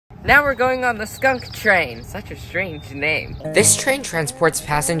Now we're going on the Skunk train. Such a strange name. This train transports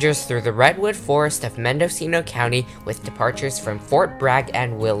passengers through the redwood forest of Mendocino County with departures from Fort Bragg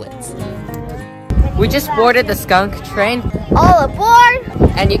and Willits. We just boarded the Skunk train. All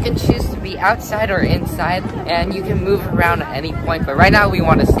aboard! And you can choose to be outside or inside, and you can move around at any point, but right now we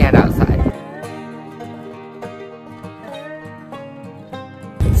want to stand outside.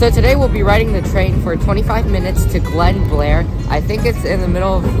 So today we'll be riding the train for 25 minutes to Glen Blair. I think it's in the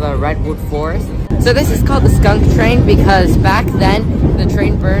middle of the redwood forest. So this is called the Skunk train because back then the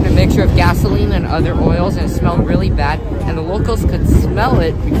train burned a mixture of gasoline and other oils and it smelled really bad, and the locals could smell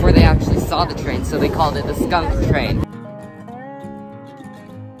it before they actually saw the train, so they called it the Skunk train.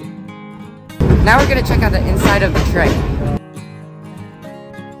 Now we're gonna check out the inside of the train.